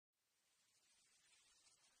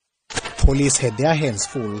Police had their hands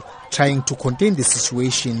full trying to contain the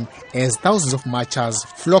situation as thousands of marchers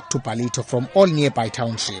flocked to Ballito from all nearby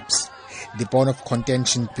townships. The bone of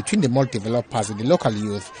contention between the mall developers and the local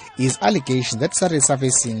youth is allegations that started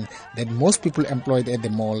surfacing that most people employed at the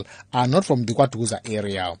mall are not from the KwaDuza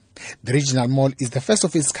area. The regional mall is the first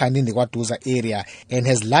of its kind in the KwaDuza area and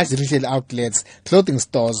has large retail outlets, clothing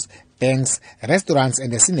stores, banks, restaurants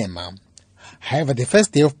and a cinema. However, the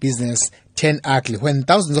first day of business turned ugly when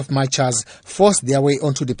thousands of marchers forced their way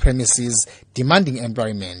onto the premises demanding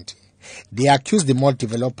employment. They accused the mall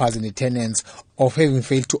developers and the tenants of having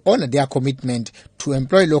failed to honor their commitment to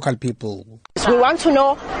employ local people. We want to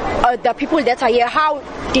know the people that are here, how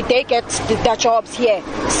did they get their jobs here,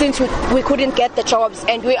 since we couldn't get the jobs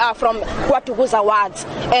and we are from KwaDuza wards.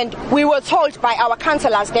 And we were told by our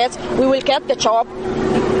councillors that we will get the job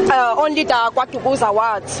only the KwaDuza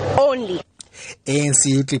wards only.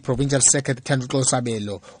 ANCYL Provincial Secretary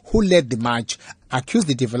Sabelo, who led the march, accused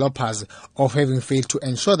the developers of having failed to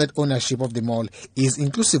ensure that ownership of the mall is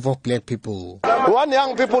inclusive of black people. We want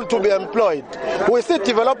young people to be employed. We see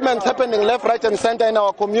developments happening left, right and center in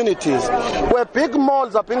our communities, where big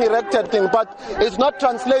malls are being erected, but it's not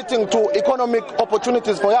translating to economic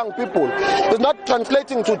opportunities for young people. It's not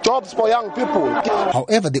translating to jobs for young people.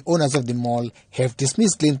 However, the owners of the mall have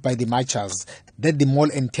dismissed claims by the marchers that the mall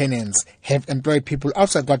and tenants have employed people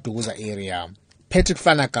outside KwaDuza area. Patrick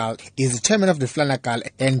Flanagal is the chairman of the Flanagal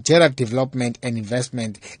and Gerard Development and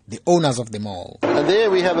Investment, the owners of the mall. And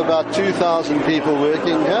there we have about 2,000 people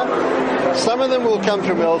working here. Some of them will come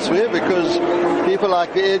from elsewhere because people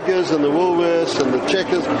like the Edgars and the Woolworths and the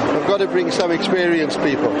Checkers have got to bring some experienced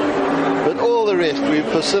people. But all the rest we've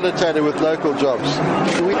facilitated with local jobs.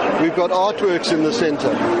 We've got artworks in the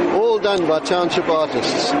centre, all done by township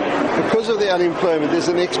artists. Because of the unemployment, there's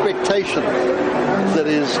an expectation that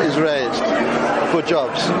is raised for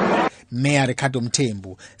jobs. Mayor Ricardo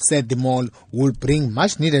Mthembu said the mall will bring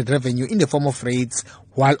much needed revenue in the form of rates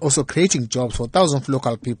while also creating jobs for thousands of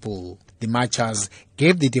local people. The marchers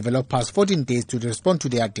gave the developers 14 days to respond to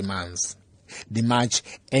their demands. The march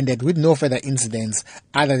ended with no further incidents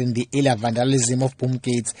other than the earlier vandalism of boom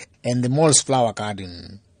gates and the mall's flower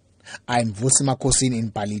garden. I'm Vusi Makhosini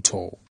in Ballito.